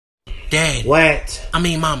Dad. What? I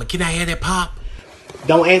mean, Mama, can I have that pop?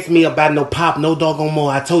 Don't ask me about no pop, no doggone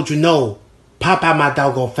more. I told you no. Pop out my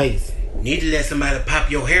doggone face. Need to let somebody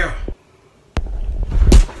pop your hair.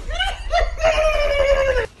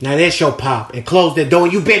 Now that's your pop. And close the door.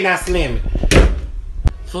 You better not slam it.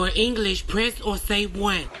 For English, press or say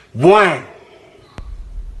one. One.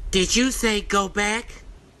 Did you say go back?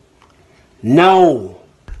 No.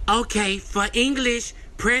 Okay, for English,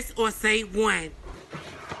 press or say one.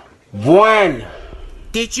 One.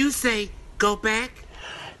 Did you say go back?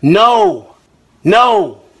 No.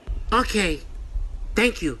 No. Okay,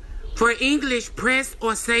 thank you. For English, press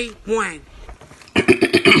or say one.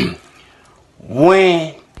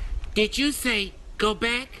 When. Did you say go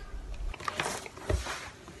back?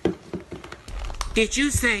 Did you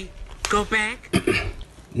say go back?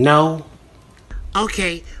 No.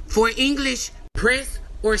 Okay, for English, press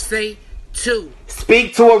or say two.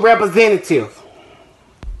 Speak to a representative.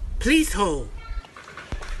 Please hold.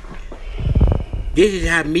 This is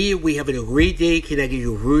how me and we having a great day. Can I give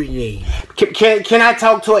you a rude name? Can I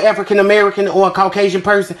talk to an African American or a Caucasian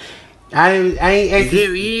person? I ain't asking. Is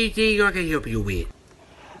there anything I can help you with?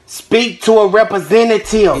 Speak to a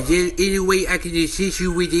representative. Is there any way I can assist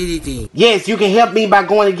you with anything? Yes, you can help me by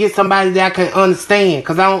going to get somebody that I can understand.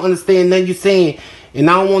 Because I don't understand nothing you're saying. And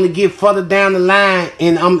I don't want to get further down the line.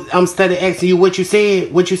 And I'm studying asking you what you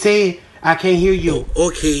said. What you said? I can't hear you. Oh,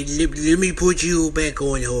 okay, let me put you back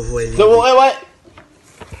on hold for a little So what?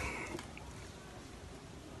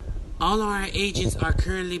 All our agents are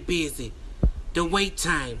currently busy. The wait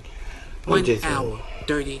time, 1 hour,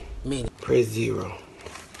 30 minutes. Press 0.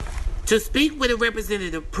 To speak with a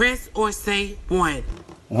representative, press or say 1.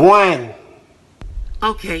 1.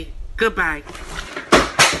 Okay, goodbye.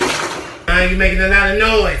 You making a lot of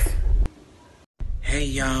noise. Hey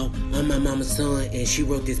y'all, I'm my mama's son and she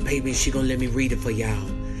wrote this paper and she gonna let me read it for y'all.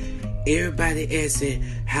 Everybody asking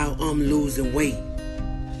how I'm losing weight.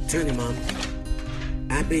 Turn it, Mom.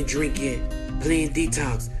 I've been drinking, playing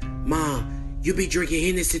Detox. Mom, you be drinking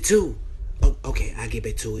Hennessy too. Oh, okay, I'll get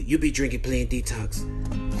back to it. You be drinking, playing Detox.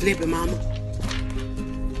 Flip it, Mama.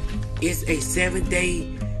 It's a 7-day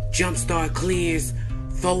jumpstart cleanse,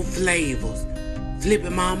 4 flavors. Flip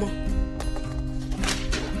it, Mama.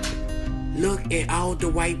 Look at all the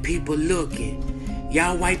white people looking.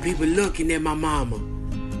 Y'all white people looking at my mama.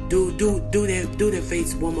 Do that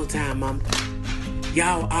face one more time, Mama.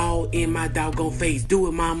 Y'all all in my doggone face. Do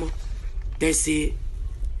it, Mama. That's it.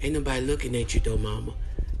 Ain't nobody looking at you though, Mama.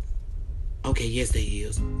 Okay, yes they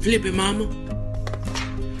is. Flip it, Mama.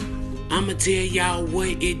 I'ma tell y'all what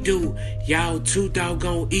it do. Y'all too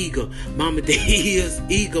doggone eager. Mama, they is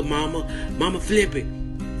eager, Mama. Mama, flip it.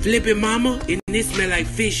 Flip it, Mama. And it smell like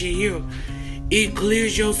fish in here. It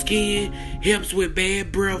clears your skin, helps with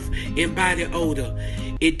bad breath and body odor.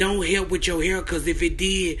 It don't help with your hair, cause if it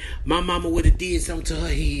did, my mama would have did something to her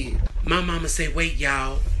head. My mama say, wait,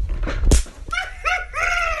 y'all.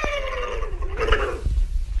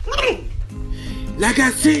 Like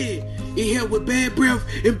I said, it helped with bad breath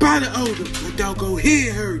and body odor. My doggone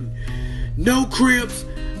head hurting. No cramps.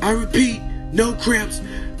 I repeat, no cramps.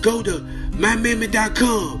 Go to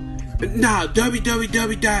mymammy.com. Nah,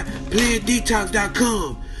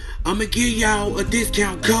 www.playdetox.com. I'ma give y'all a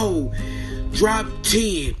discount code. Drop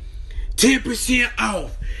 10. 10%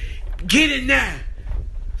 off. Get it now.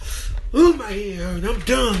 Ooh, my head hurt. I'm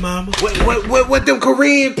done, Mama. What them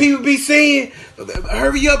Korean people be saying?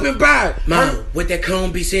 Hurry up and buy. Mama, what that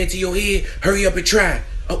cone be saying to your head? Hurry up and try.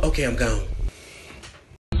 Oh, okay, I'm gone.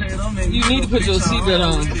 You need to put your seatbelt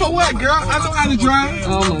on. For what, girl? I know how to drive.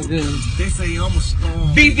 Oh my goodness. They say I'm a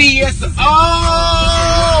storm. BBS.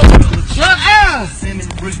 Oh! Shut up!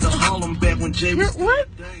 What?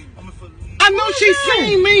 I know she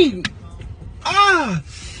seen me.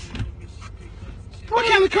 What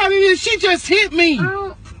kind of car it is? She just hit me.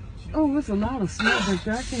 Oh, it's a lot of snow back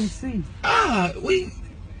there. I can't see.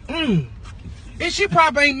 And she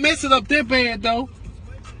probably ain't messing up that bad though.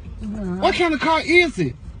 What kind of car is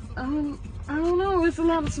it? I don't know. It's a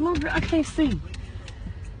lot of smoke. I can't see.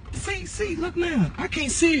 See, look now. I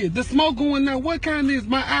can't see it. The smoke going now. What kind is?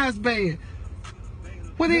 My eyes bad.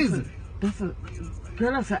 What is it?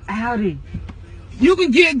 Girl, that's an Audi. You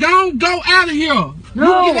can go out of here. No,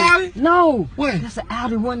 you get out of it? No. What? That's an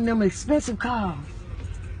Audi, one of them expensive cars.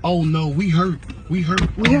 Oh no, we hurt.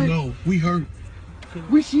 No, we hurt.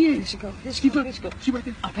 Where she is? Here she go. Here she go. She right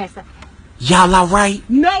there. I'll pass that. Y'all alright?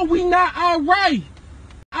 No, we not alright.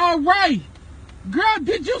 Alright. Girl,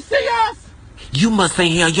 did you see us? You must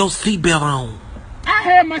ain't have your seatbelt on. I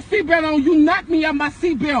had my seatbelt on. You knocked me out my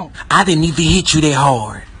seatbelt. I didn't even hit you that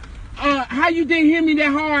hard. How you didn't hit me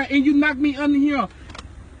that hard and you knocked me under here?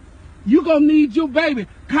 You gonna need your baby.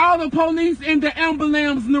 Call the police and the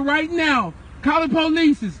ambulance right now. Call the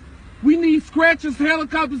police. We need scratchers,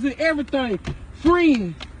 helicopters, and everything.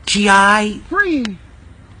 Friend. She alright? Friend.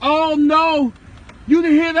 Oh no. You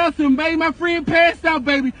done hit us and made my friend pass out,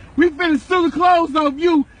 baby. We finna sue the clothes off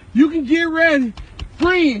you. You can get ready.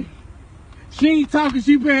 Friend. She ain't talking,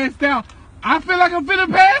 she passed out. I feel like I'm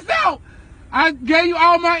finna pass out. I gave you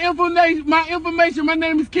all my information. My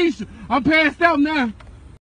name is Keisha. I'm passed out now.